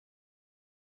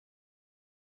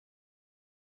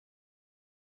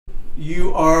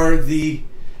you are the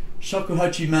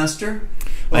Shakuhachi master.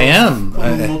 I am.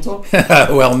 Kumamoto.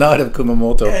 Well, not of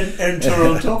Kumamoto. And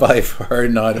Toronto. By far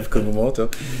not of Kumamoto.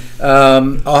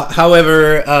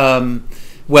 However,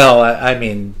 well, I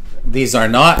mean, these are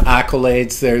not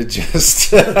accolades. They're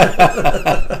just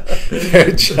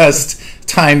they're just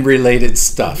time-related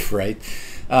stuff, right?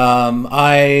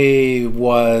 I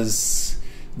was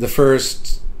the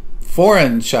first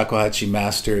foreign shakuhachi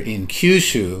master in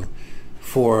Kyushu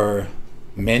for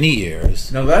many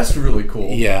years. Now that's really cool.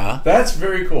 Yeah. That's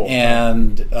very cool.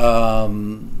 And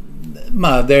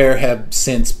there have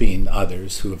since been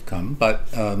others who have come, but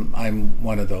I'm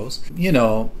one of those. You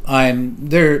know, I'm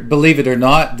there. Believe it or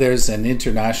not, there's an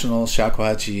international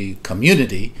shakuhachi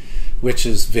community, which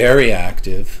is very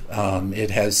active.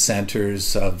 It has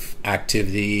centers of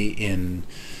activity in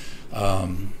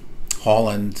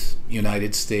Holland,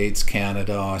 United States,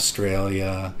 Canada,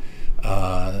 Australia,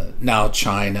 now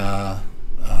China,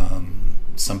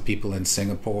 some people in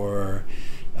Singapore,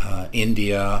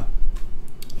 India,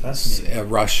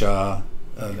 Russia.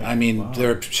 I mean, wow.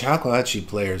 There are shakuhachi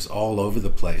players all over the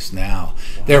place now.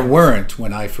 Wow. There weren't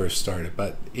when I first started,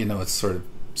 but you know, it's sort of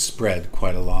spread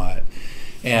quite a lot.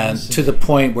 And to the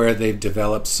point where they've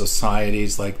developed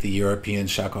societies like the European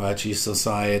Shakuhachi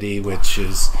Society, which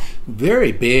is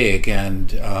very big,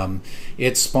 and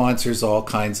it sponsors all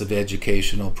kinds of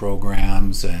educational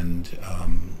programs and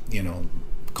you know,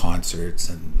 concerts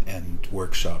and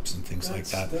workshops and things like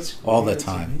that all the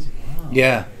time. Wow.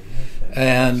 Yeah.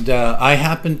 And I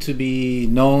happen to be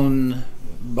known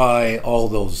by all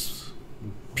those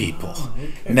people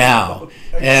now,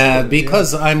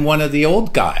 because I'm one of the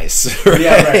old guys. Right?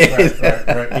 Yeah,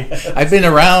 right. Yes. I've been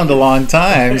around a long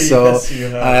time, so yes, you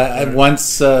have,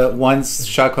 once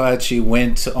shakuhachi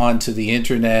went onto the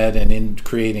internet and in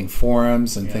creating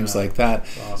forums and things like that.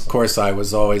 Awesome. Of course, I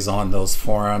was always on those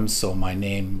forums, so my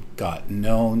name got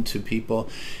known to people.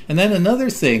 And then another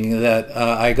thing that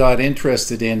I got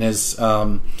interested in is,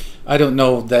 I don't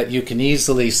know that you can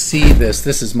easily see this.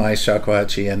 This is my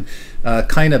shakuhachi, and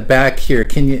kind of back here.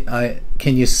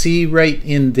 Can you see right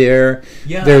in there?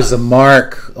 Yeah. There's a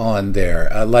mark on there,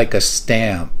 like a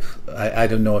stamp. I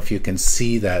don't know if you can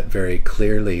see that very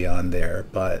clearly on there,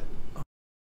 but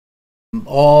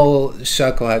all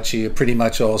shakuhachi, pretty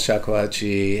much all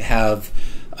shakuhachi, have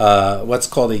what's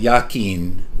called a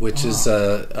yakin, which is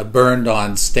a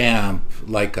burned-on stamp,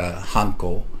 like a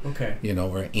hanko. Okay. You know,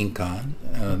 or inkan.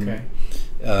 Okay.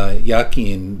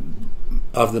 Yakin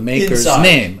of the maker's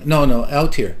name. No,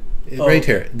 out here. Right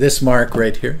here. This mark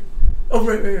right here. Oh,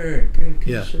 right. Can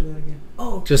you show that again?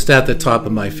 Oh, okay. Just at the top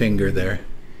of my finger there.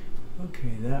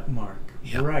 Okay, that mark.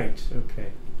 Yeah. Right,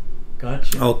 okay.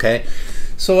 Gotcha. Okay.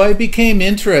 So I became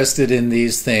interested in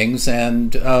these things,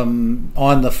 and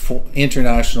on the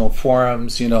international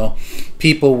forums, you know,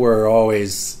 people were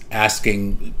always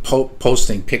asking,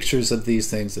 posting pictures of these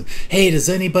things. And, hey, does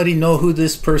anybody know who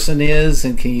this person is?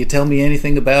 And can you tell me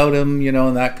anything about him? You know,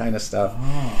 and that kind of stuff.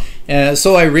 Oh. And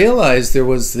so I realized there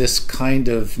was this kind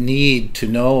of need to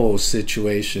know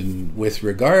situation with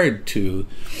regard to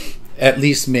at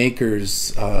least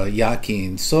makers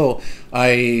yakin. So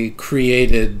I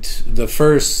created the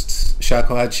first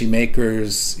shakuhachi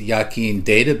makers yakin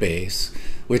database,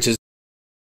 which is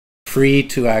free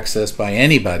to access by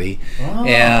anybody. Oh.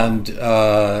 And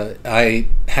I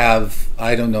have,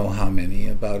 I don't know how many,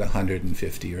 about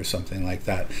 150 or something like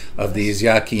that of these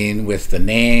yakin, with the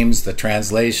names, the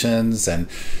translations, and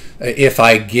if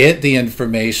I get the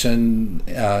information,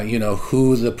 you know,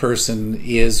 who the person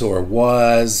is or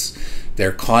was,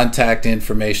 their contact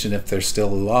information if they're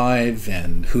still alive,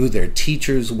 and who their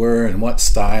teachers were, and what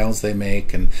styles they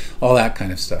make, and all that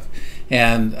kind of stuff.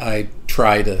 And I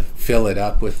try to fill it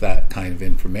up with that kind of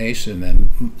information. And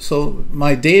so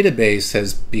my database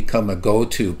has become a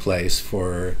go-to place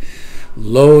for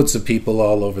loads of people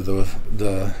all over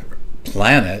the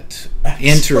planet. Excellent.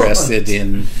 Interested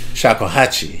in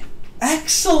shakuhachi.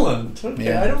 Excellent. Okay,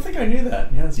 Yeah. I don't think I knew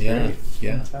that. Yeah, that's great.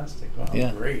 Yeah. Fantastic. Wow,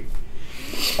 Yeah. great.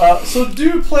 So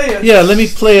do play it. Yeah, let me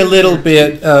play a little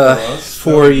bit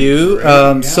for you.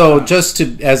 So just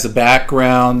as a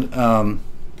background,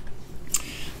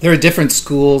 there are different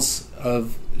schools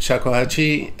of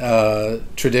shakuhachi,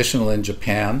 traditional in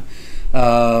Japan.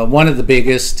 One of the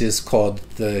biggest is called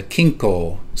the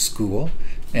Kinko school,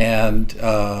 and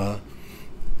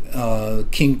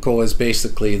Kinko is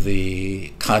basically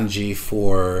the kanji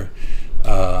for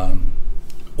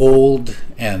old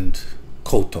and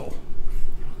koto.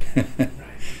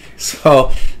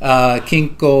 So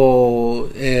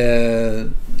Kinko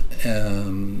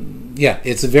yeah,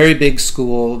 it's a very big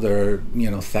school. There are,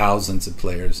 thousands of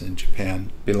players in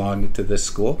Japan belonging to this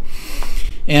school.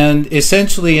 And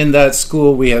essentially in that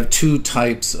school we have two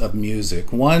types of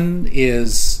music. One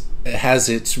has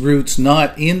its roots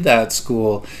not in that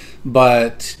school,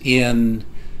 but in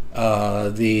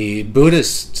the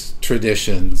Buddhist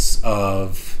traditions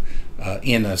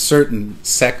in a certain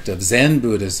sect of Zen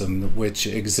Buddhism, which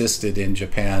existed in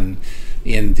Japan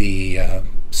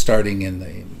starting in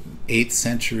the 8th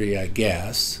century, I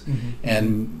guess,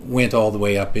 and went all the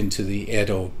way up into the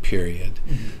Edo period.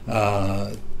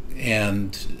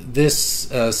 And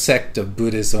this sect of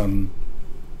Buddhism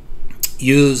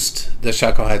used the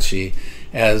shakuhachi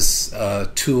as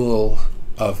a tool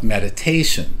of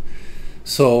meditation.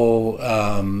 So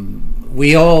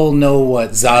we all know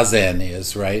what zazen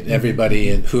is, right?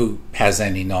 Everybody who has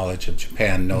any knowledge of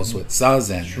Japan knows what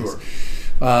zazen is.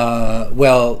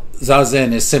 Well,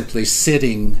 zazen is simply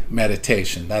sitting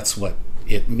meditation. That's what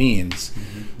it means.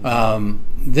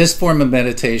 This form of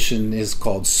meditation is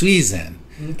called suizen,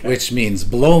 which means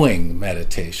blowing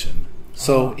meditation.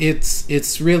 So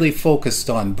it's really focused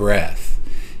on breath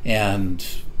and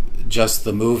just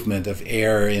the movement of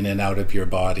air in and out of your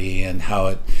body and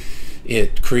how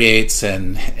it creates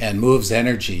and moves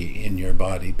energy in your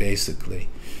body, basically.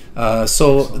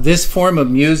 So this form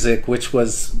of music, which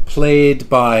was played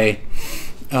by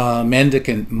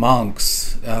mendicant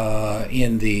monks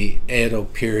in the Edo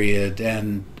period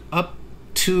and up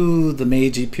to the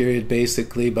Meiji period,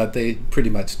 basically, but they pretty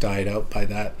much died out by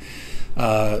that,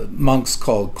 monks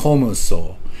called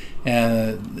komuso.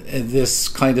 And this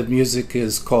kind of music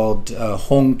is called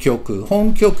honkyoku.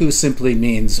 Honkyoku simply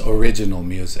means original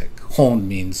music. Hon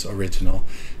means original,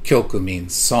 kyoku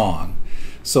means song.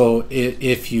 So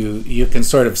if you can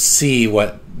sort of see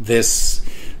what this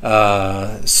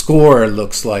score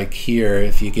looks like here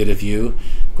if you get a view.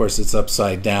 Of course, it's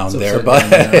upside down there, but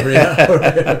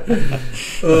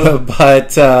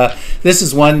this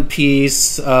is one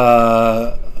piece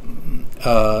of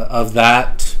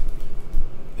that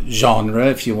genre,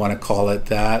 if you want to call it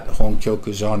that,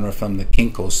 honkyoku genre from the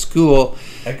Kinko school,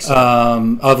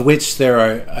 of which there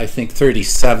are, I think,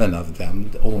 37 of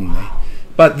them only.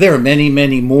 But there are many,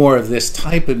 many more of this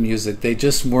type of music. They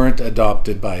just weren't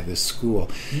adopted by this school.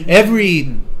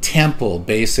 Every temple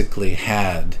basically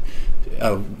had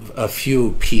a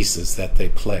few pieces that they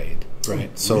played,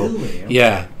 right? So, really?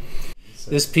 yeah.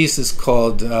 This piece is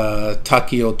called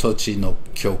Takio Tochi no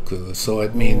Kyoku, so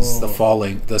it means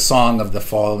the song of the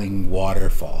falling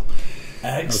waterfall.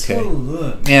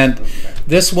 Excellent. Okay. And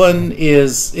this one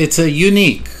it's a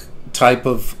unique type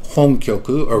of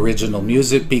honkyoku, original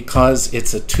music, because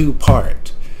it's a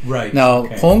two-part. Right. Now,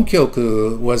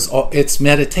 honkyoku it's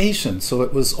meditation, so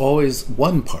it was always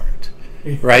one part,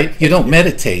 right? You don't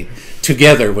meditate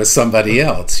together with somebody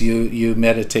else. You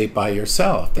meditate by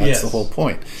yourself. That's the whole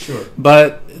point. Sure.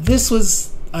 But this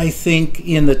was, I think,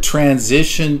 in the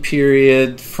transition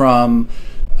period from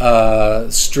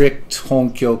strict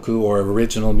honkyoku or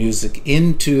original music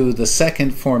into the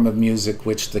second form of music,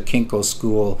 which the Kinko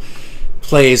school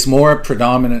plays more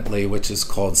predominantly, which is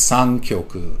called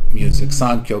sankyoku music.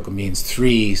 Sankyoku means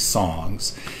 3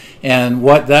 songs. And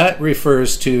what that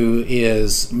refers to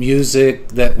is music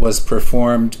that was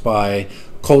performed by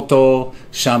koto,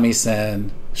 shamisen,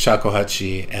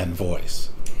 shakuhachi, and voice.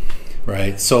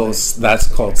 Right? So that's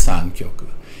called sankyoku.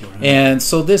 Right. And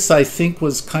so this, I think,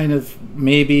 was kind of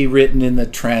maybe written in the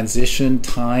transition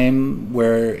time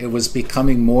where it was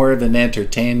becoming more of an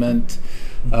entertainment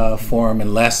form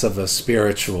and less of a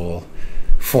spiritual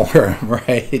form,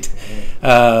 right?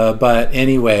 But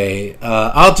anyway,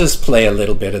 I'll just play a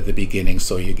little bit of the beginning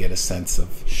so you get a sense of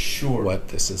what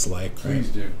this is like. Please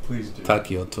right? do, please do.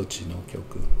 Takio Tochi no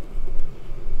Kyoku.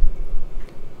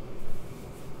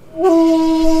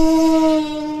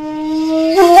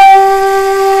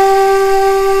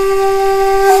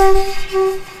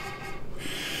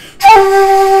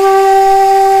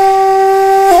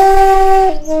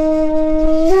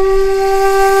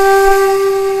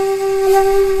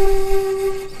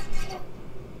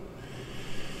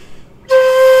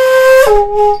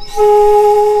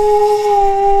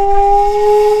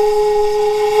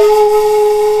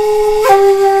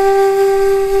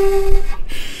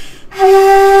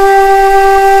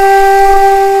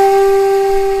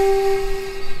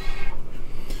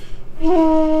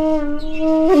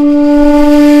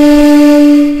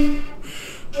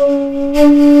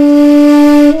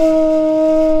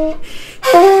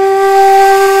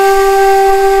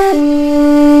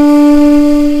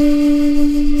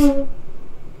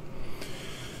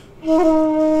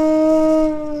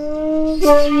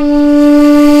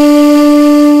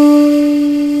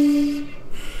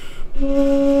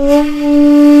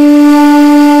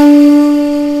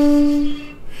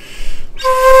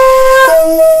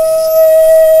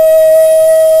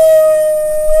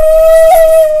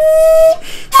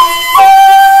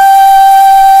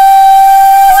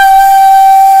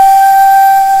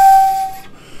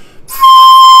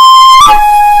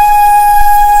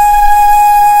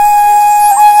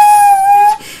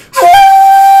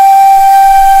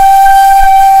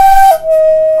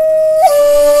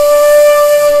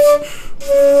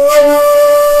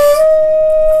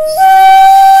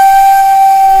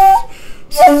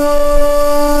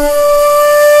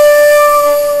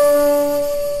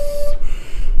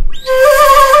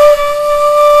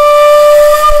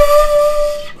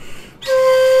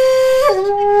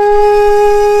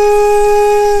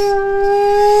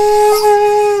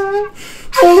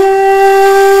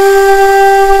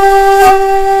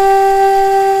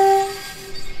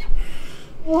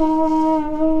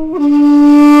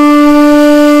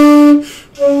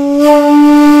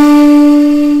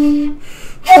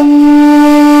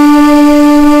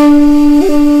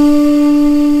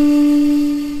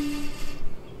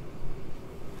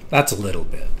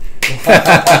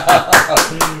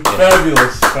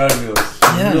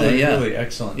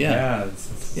 Excellent. Yeah.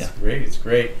 It's great. It's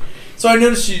great. So I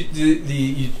noticed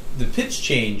the pitch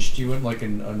changed. You went like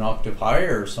an octave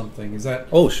higher or something. Is that?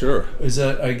 Oh, sure. Is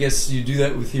that? I guess you do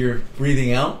that with your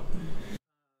breathing out.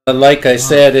 Like I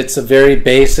said, it's a very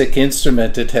basic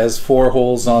instrument. It has 4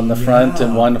 holes on the front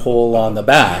and 1 hole on the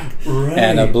back,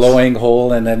 and a blowing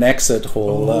hole and an exit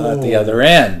hole at the other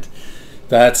end.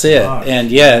 That's it.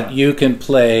 And yet you can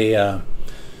play.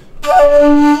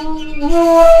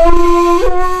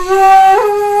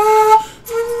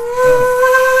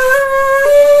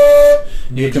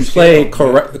 You can play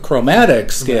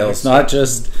chromatic scales, not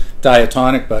just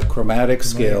diatonic, but chromatic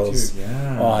scales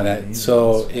on it.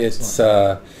 So it's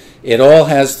it all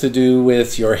has to do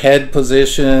with your head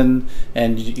position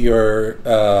and your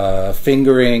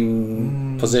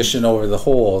fingering position over the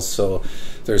holes. So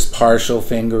there's partial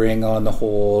fingering on the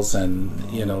holes, and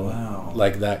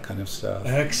like that kind of stuff.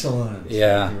 Excellent.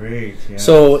 Yeah. Great. Yeah.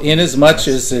 So in as much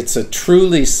as it's a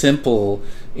truly simple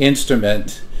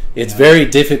instrument, it's very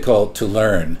difficult to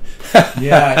learn.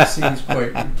 Yeah, it seems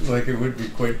quite like it would be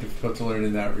quite difficult to learn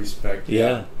in that respect.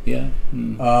 Yeah.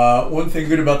 One thing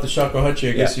good about the shakuhachi,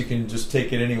 I guess you can just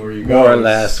take it anywhere you go. More or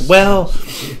less. Well,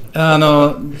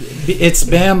 no, it's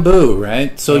bamboo,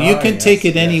 right? So you can take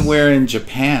it anywhere in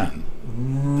Japan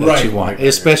that you want.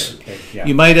 Especially,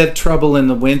 you might have trouble in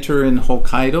the winter in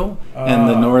Hokkaido and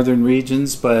the northern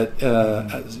regions, but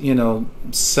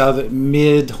southern,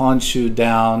 mid Honshu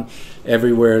down,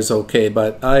 everywhere is okay.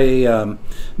 But I,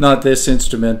 not this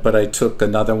instrument, but I took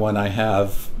another one I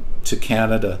have to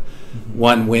Canada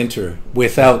one winter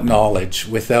without knowledge,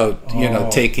 without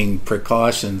taking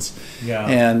precautions,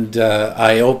 and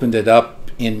I opened it up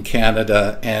in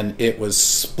Canada, and it was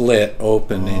split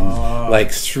open in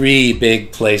like 3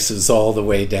 big places all the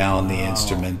way down the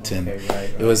instrument, and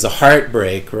it was a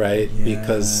heartbreak,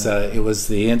 because it was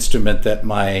the instrument that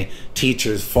my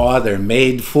teacher's father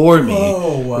made for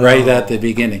me right at the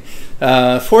beginning.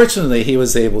 Fortunately, he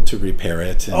was able to repair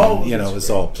it, and it was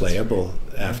all playable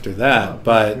after that.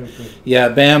 But yeah,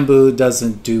 bamboo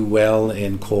doesn't do well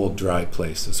in cold, dry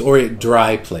places, or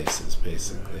dry places,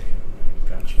 basically.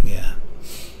 Gotcha. Yeah.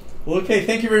 Well, okay,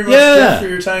 thank you very much, Jeff, for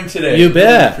your time today. You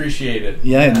bet. Really appreciate it.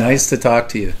 Yeah, nice to talk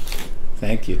to you.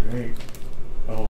 Thank you. Great.